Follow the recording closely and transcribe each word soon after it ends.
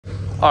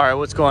All right,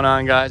 what's going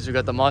on, guys? We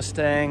got the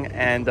Mustang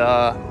and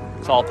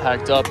it's all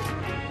packed up.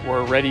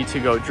 We're ready to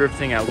go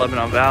drifting at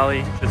Lebanon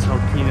Valley. Just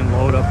helped Keenan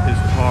load up his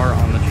car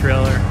on the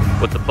trailer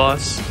with the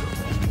bus,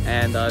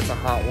 and it's a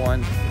hot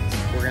one.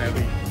 We're gonna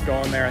be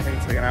going there. I think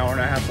it's like an hour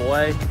and a half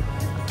away.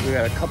 We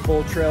got a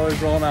couple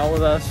trailers rolling out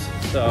with us,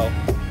 so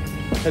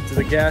head to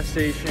the gas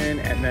station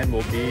and then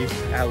we'll be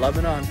at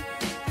Lebanon.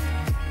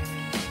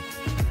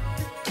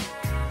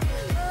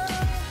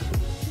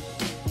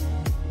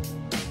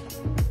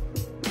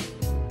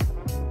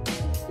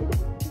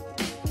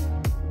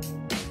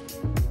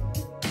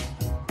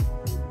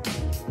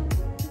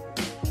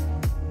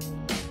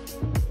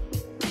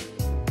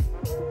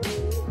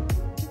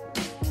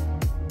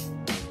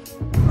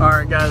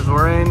 Alright guys,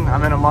 we're in.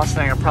 I'm in a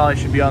Mustang. I probably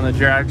should be on the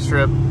drag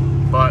strip,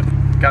 but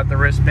got the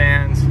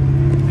wristbands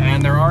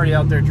and they're already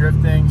out there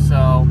drifting, so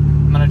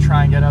I'm gonna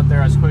try and get out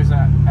there as quick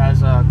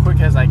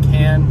as I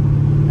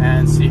can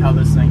and see how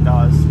this thing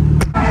does.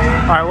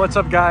 Alright, what's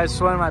up guys?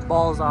 Sweating my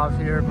balls off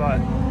here,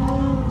 but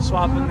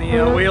swapping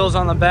the wheels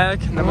on the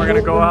back, and then we're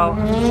gonna go out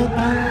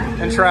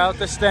and try out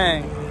this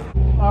thing.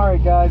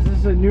 Alright guys, this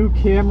is a new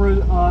camera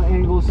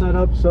angle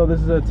setup, so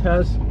this is a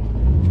test.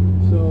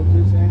 So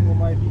this angle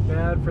might be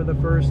bad for the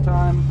first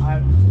time.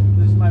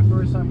 This is my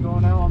first time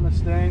going out on the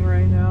Mustang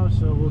right now,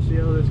 so we'll see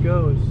how this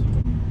goes.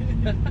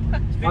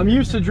 I'm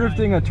used to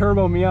drifting a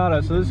turbo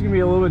Miata, so this is gonna be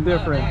a little bit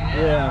different.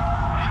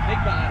 Yeah. Big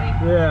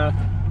body. Yeah.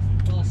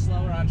 A little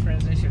slower on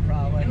transition,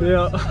 probably.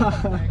 Yeah.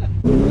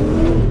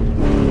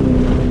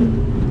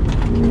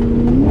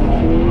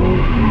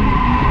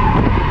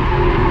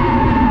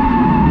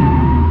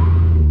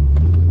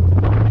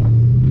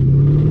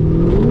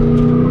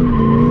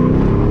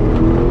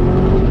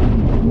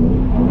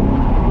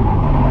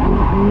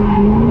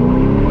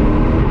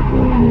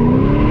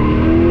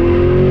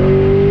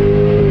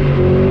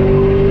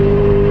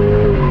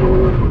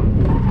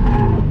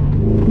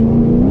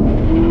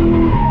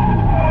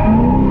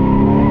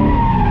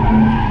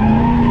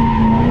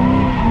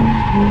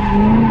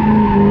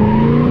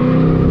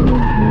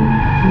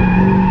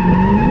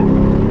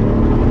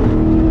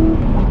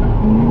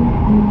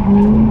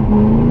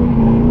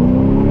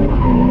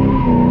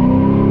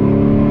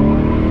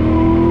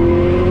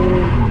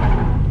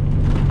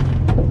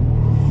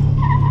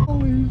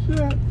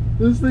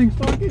 This thing's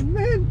fucking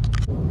mint.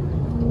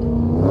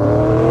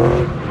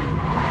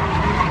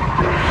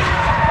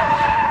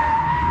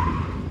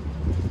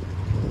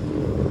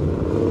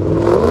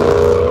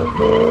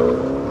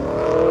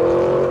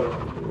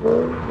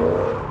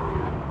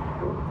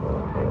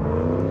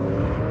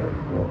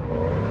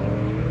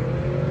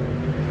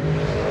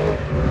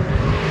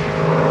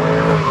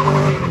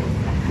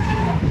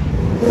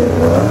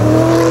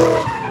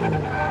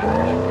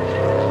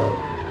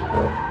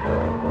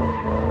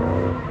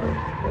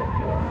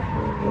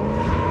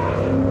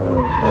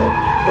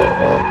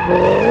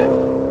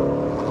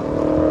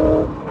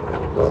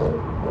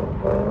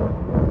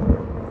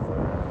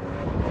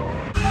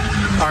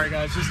 Alright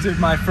guys, just did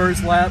my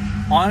first lap.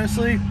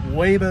 Honestly,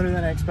 way better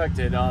than I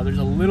expected. There's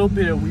a little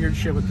bit of weird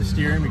shit with the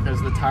steering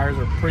because the tires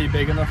are pretty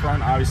big in the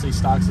front. Obviously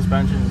stock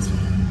suspension is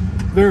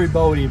very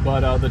boaty,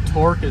 but the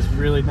torque is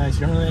really nice.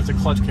 You don't really have to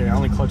clutch kick. I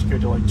only clutch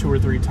kicked like 2 or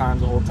 3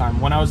 times the whole time.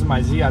 When I was in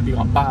my Z, I'd be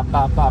going bop,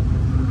 bop, bop,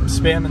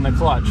 spamming the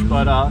clutch.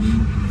 But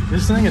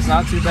this thing is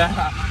not too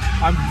bad.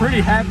 I'm pretty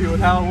happy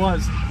with how it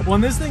was.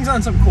 When this thing's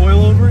on some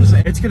coilovers,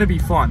 it's gonna be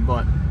fun,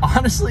 but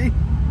honestly,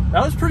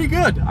 that was pretty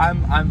good.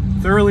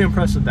 I'm thoroughly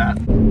impressed with that.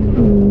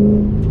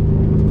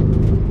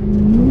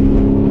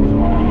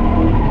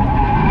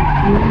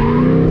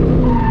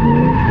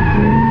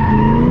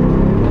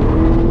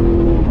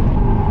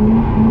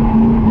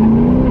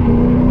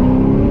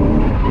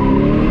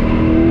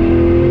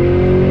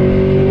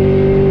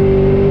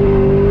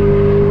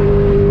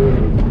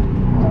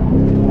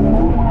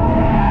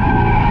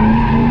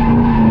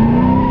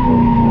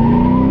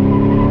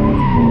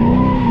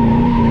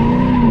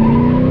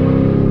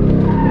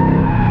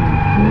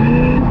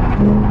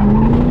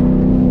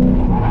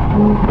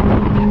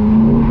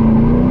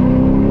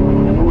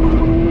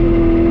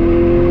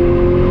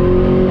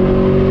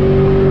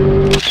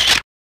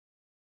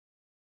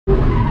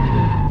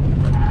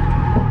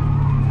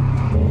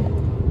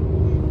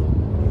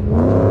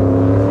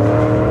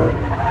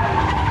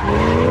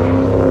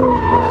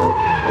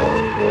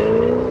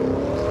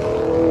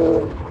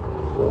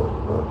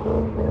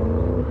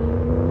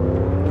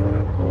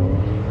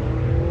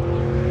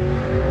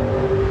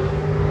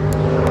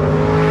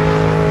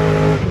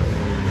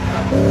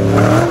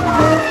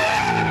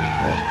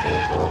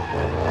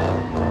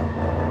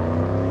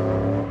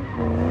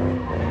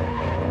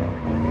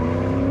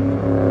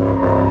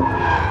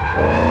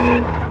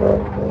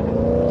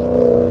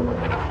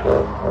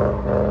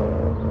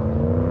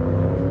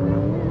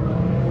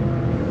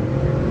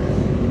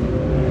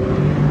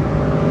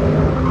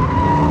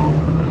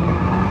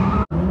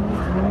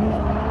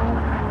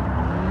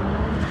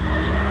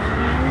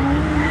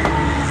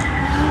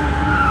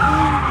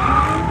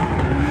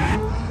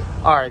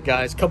 All right,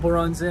 guys, couple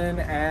runs in,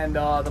 and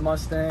the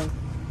Mustang,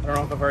 I don't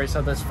know if I've already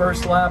said this,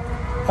 first lap,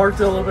 Parked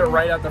it a little bit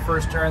right at the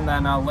first turn,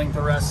 then linked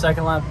the rest.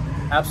 Second lap,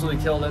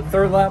 absolutely killed it.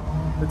 Third lap,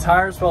 the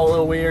tires felt a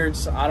little weird.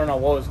 So I don't know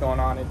what was going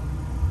on.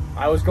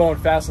 I was going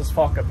fast as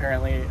fuck,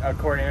 apparently,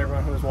 according to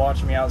everyone who was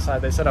watching me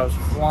outside. They said I was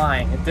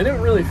flying. It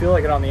didn't really feel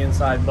like it on the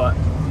inside, but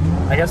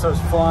I guess I was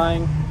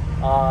flying.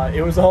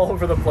 It was all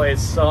over the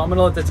place. So I'm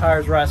gonna let the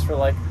tires rest for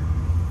like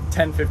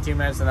 10-15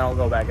 minutes and then I'll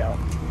go back out.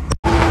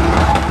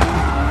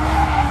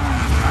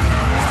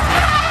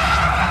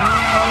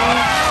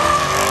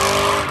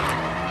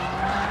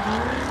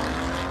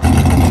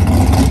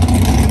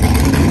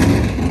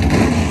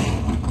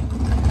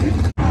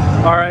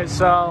 All right,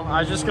 so I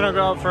was just gonna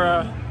go for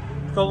a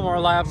couple more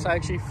laps. I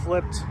actually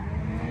flipped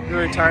the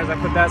rear tires. I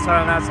put that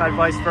side on that side,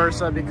 vice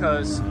versa,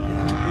 because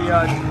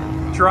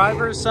the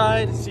driver's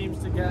side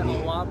seems to get a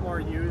lot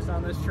more used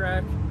on this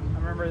track. I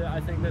remember that,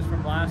 I think this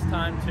from last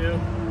time too.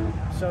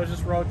 So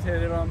just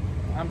rotated them.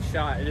 I'm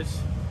shot.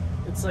 It's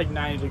like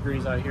 90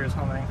 degrees out here. It's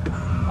humming.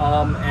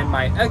 And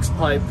my X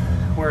pipe,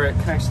 where it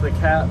connects to the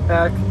cat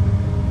back,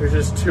 there's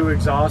just two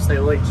exhausts. They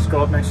like just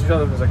go up next to each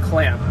other. There's a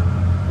clamp.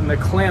 And the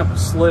clamp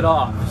slid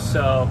off,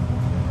 so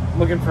I'm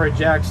looking for a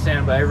jack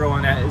stand, but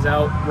everyone is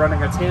out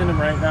running a tandem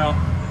right now,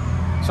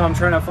 so I'm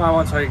trying to find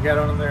one so I can get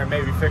under there and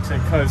maybe fix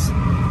it, because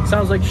it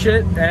sounds like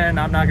shit and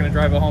I'm not going to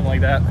drive it home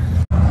like that.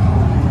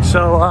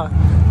 So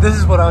this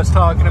is what I was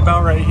talking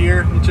about right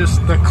here. It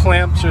just, the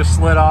clamp just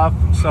slid off,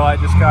 so I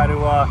just got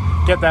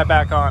to get that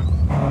back on.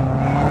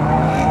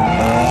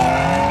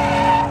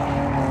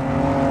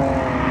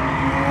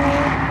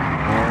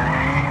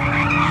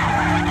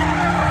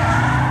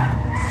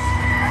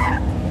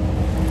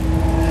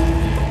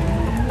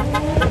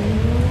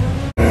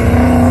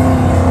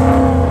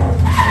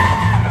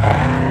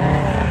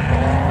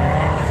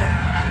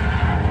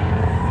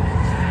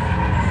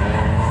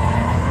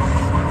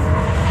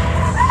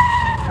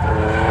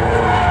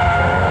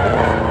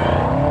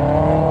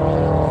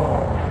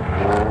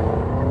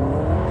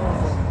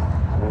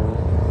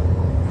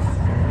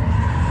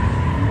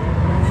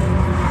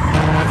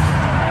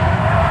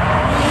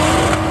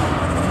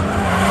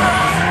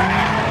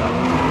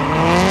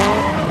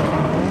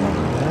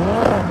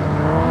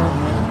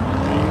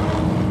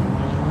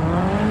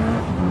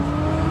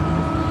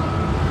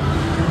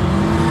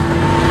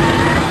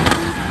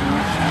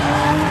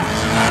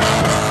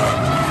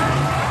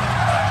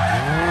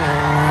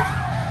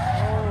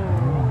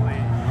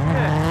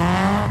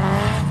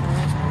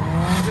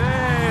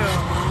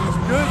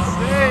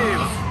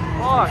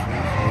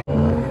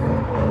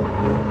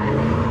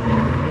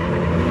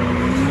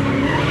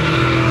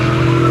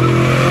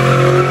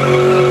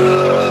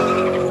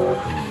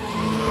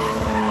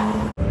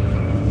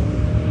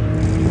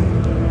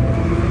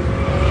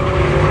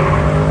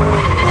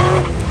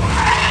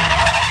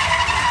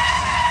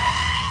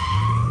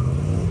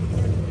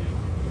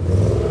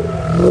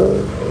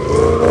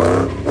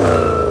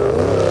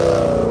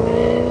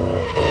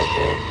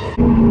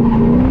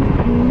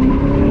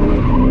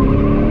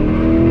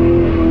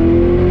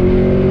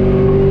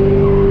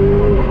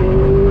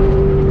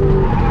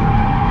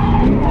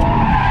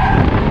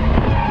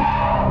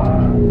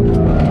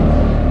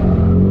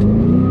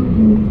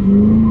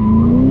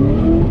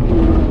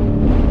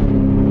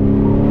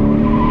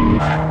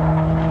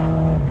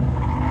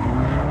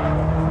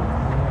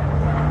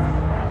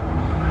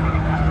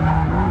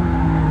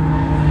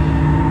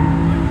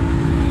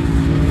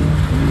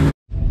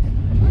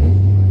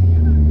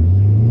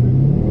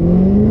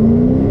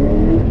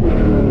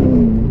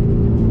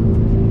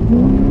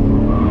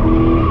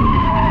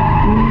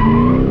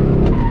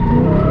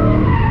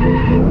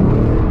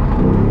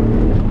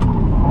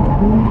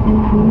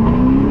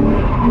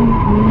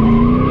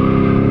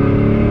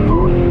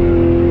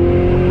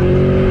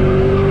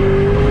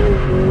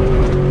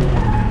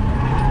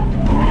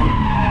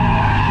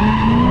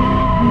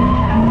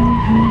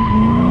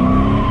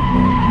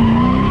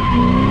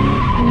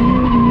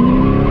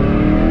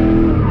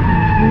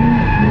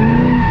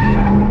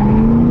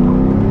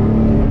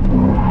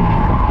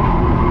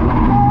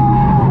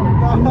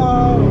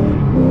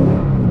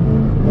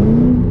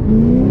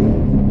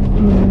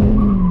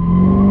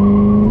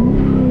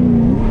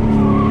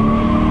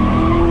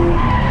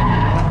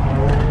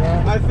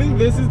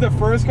 This is the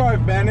first car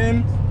I've been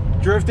in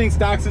drifting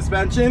stock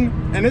suspension,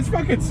 and it's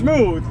fucking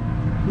smooth.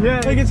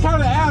 Yeah, like it's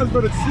kind of ass,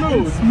 but it's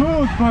smooth. It's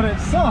smooth, but it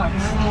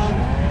sucks.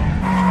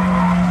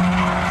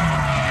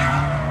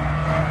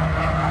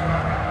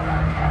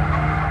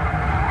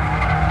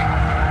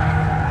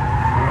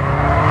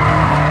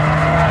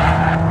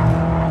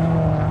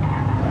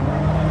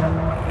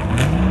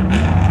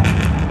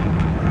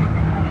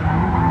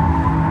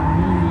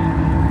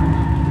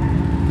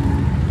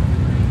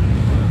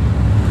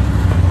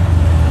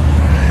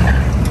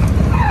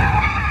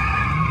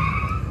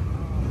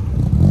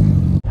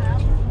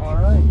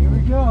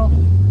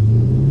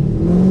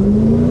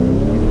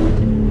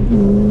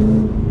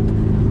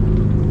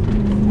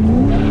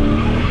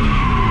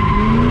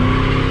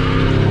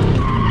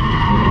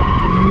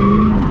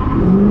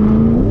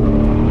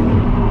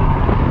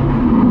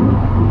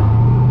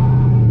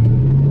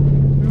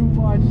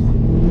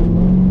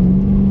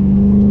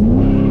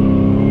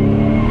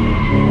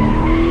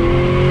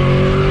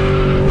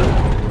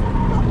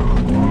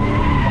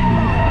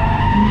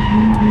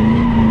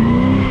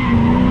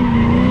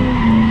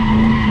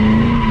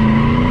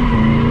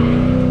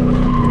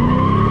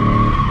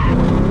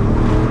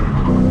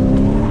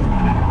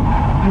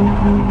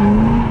 Thank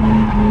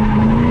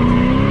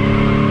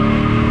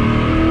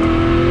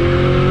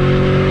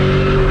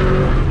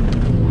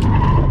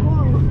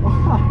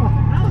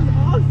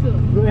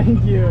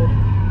you.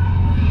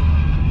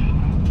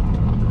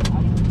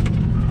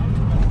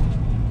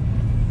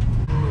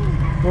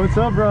 What's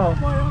up, bro?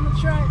 Boy on the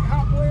track,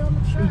 hot boy on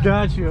the track.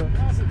 Got you.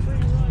 That's a clean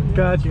run.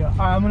 Got you. All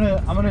right,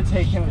 I'm gonna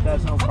take him if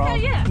that's no problem.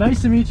 Okay, yeah.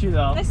 Nice to meet you,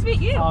 though. Nice to meet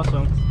you.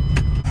 Awesome.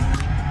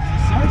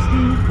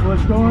 Sexty,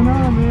 what's going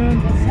on,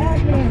 man? What's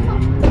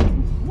happening?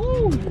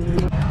 Woo!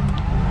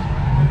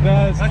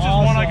 That's just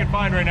awesome. one I can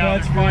find right now.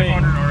 That's There's great.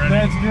 500 already.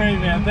 That's great,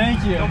 man.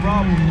 Thank you. No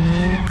problem.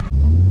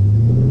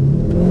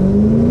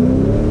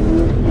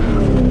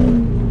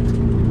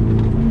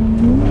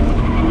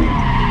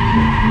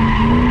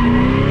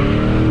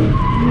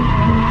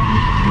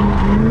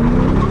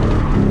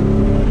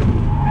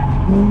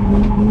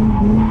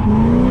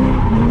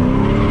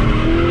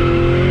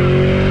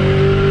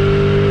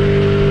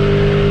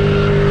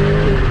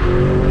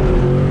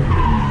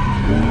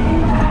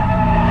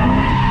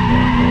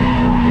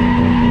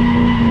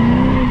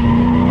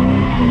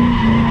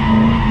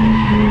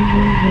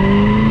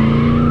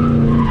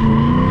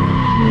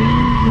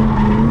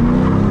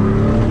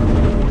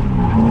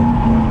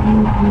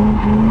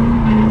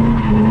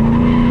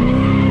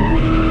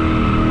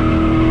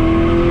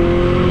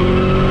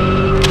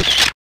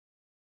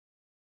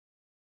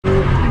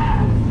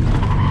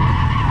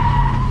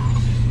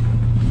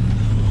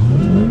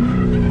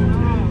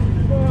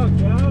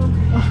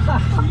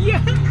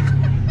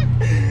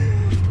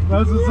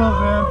 That's what's up,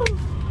 man.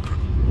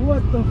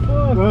 What the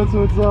fuck? That's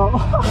what's up.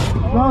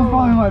 That was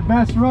probably my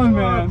best run,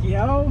 man.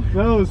 Yo.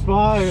 That was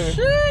fire.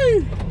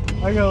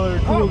 Sheesh. I gotta let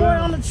her cool Hot boy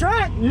down. on the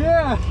track.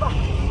 Yeah.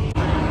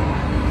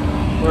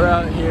 We're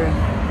out here.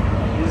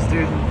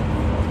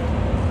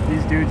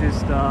 These dudes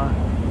just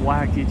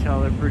whacked each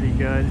other pretty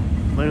good.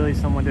 Literally,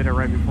 someone did it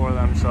right before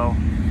them. So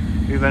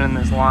we've been in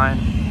this line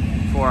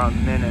for a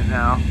minute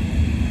now.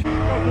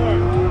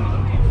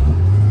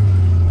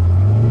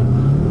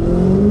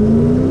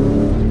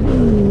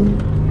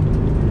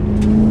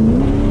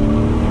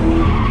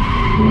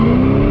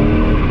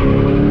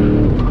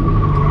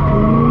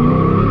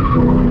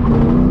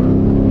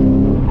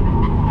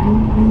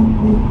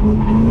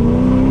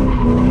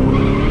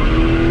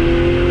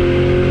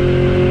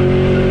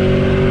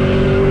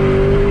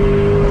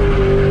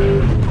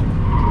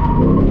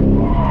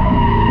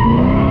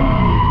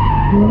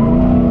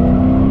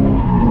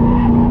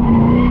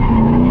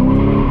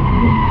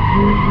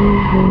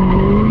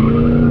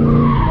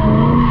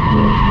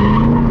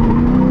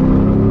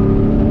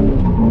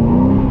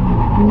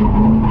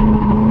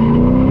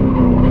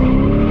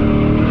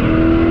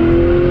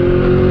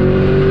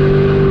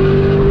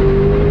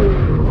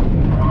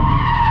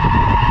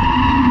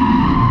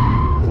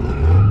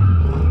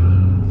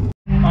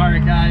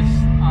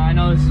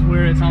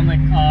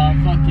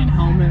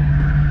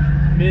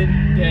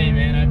 Midday,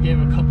 man. I gave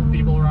a couple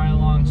people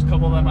ride-alongs. A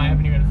couple of them I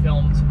haven't even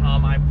filmed.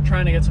 I'm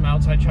trying to get some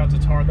outside shots.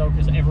 It's hard though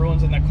because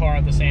everyone's in the car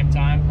at the same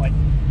time. Like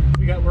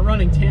we're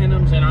running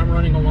tandems and I'm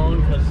running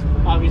alone because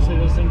obviously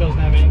this thing doesn't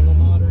have angle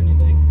mod or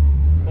anything.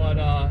 But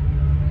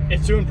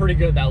it's doing pretty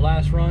good. That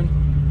last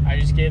run, I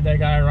just gave that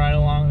guy a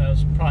ride-along. That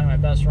was probably my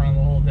best run of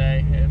the whole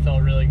day. It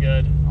felt really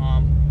good.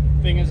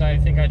 Thing is, I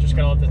think I just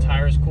gotta let the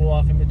tires cool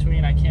off in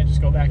between. I can't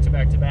just go back to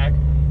back to back,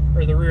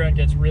 or the rear end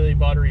gets really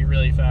buttery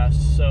really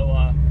fast. So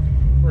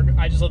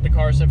I just let the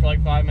car sit for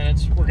like 5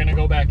 minutes. We're gonna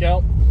go back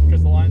out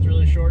because the line's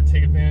really short,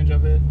 take advantage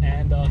of it,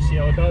 and see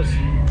how it does.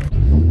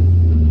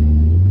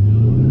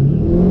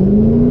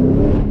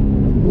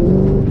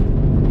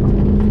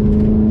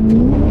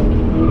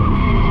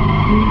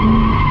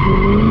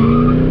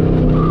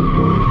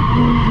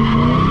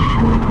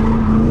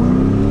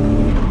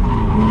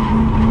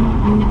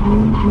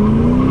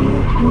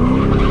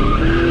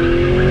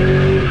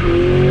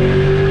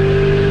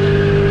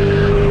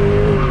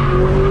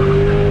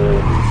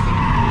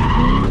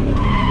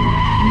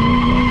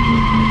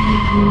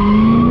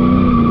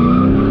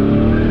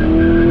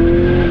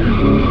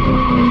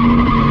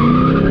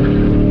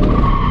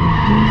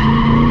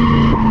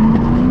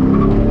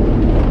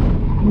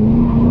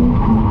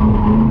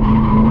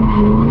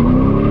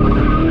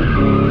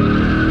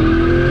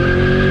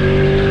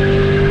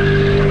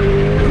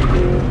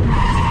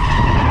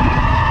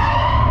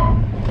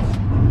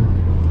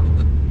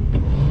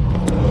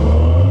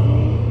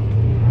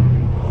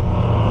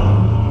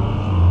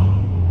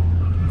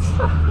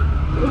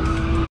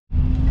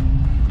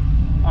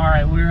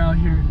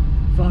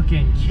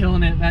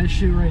 Killing it, that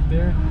shit right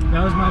there.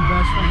 That was my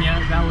best one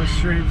yet. That was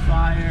straight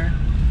fire.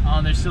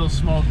 There's still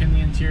smoke in the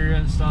interior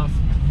and stuff,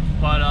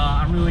 but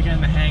I'm really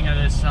getting the hang of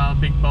this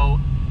big boat,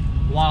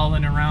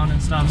 wilding around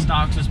and stuff,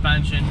 stock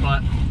suspension,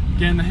 but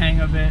getting the hang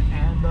of it.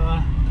 And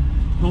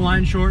the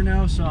line's short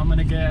now, so I'm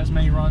gonna get as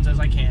many runs as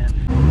I can.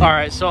 All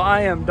right, so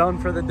I am done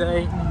for the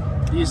day.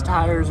 These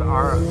tires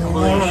are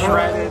completely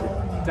shredded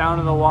down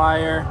to the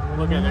wire.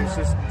 Look at, there's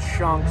just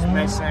chunks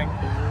missing.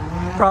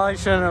 Probably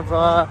shouldn't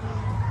have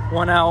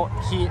Went out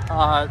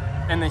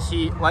in the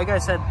heat. Like I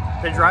said,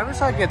 the driver's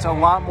side gets a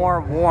lot more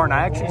worn.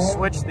 I actually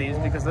switched these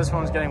because this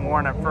one was getting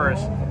worn at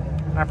first.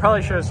 I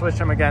probably should have switched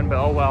them again, but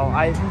oh well.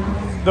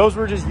 Those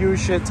were just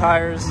used shit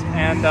tires,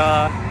 and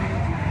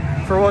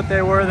for what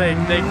they were, they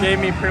gave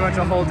me pretty much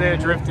a whole day of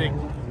drifting.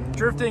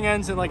 Drifting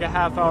ends in like a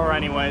half hour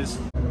anyways.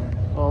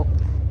 Well,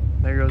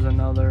 there goes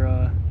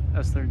another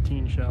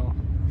S13 shell.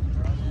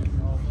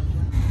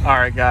 All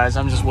right, guys,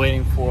 I'm just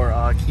waiting for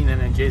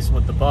Keenan and Jason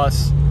with the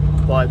bus,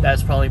 but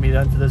that's probably me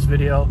done for this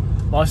video.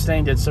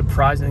 Mustang did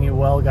surprisingly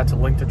well. Got to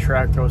link the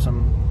track, throw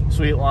some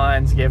sweet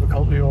lines, gave a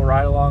couple people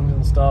ride-alongs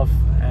and stuff,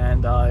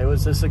 and it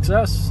was a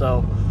success.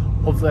 So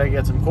hopefully I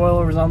get some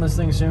coilovers on this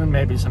thing soon,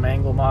 maybe some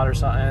angle mod or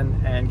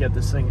something, and get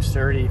this thing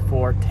sturdy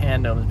for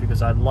tandems,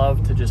 because I'd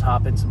love to just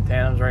hop in some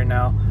tandems right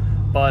now.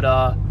 But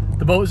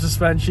the boat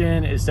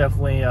suspension is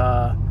definitely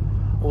a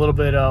little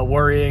bit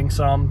worrying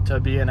some to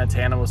be in a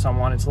tandem with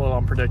someone. It's a little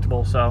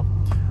unpredictable. So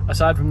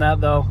aside from that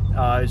though,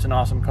 it's an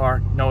awesome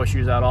car, no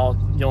issues at all.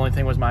 The only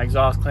thing was my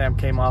exhaust clamp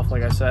came off,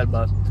 like I said,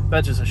 but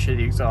that's just a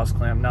shitty exhaust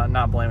clamp,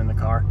 not blaming the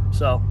car.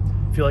 So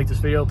if you like this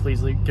video,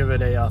 please give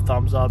it a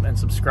thumbs up and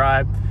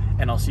subscribe,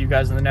 and I'll see you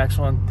guys in the next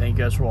one. Thank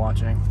you guys for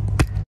watching.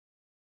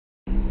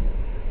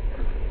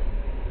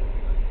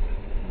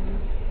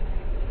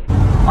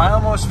 I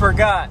almost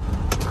forgot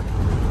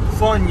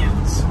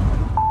Funyuns.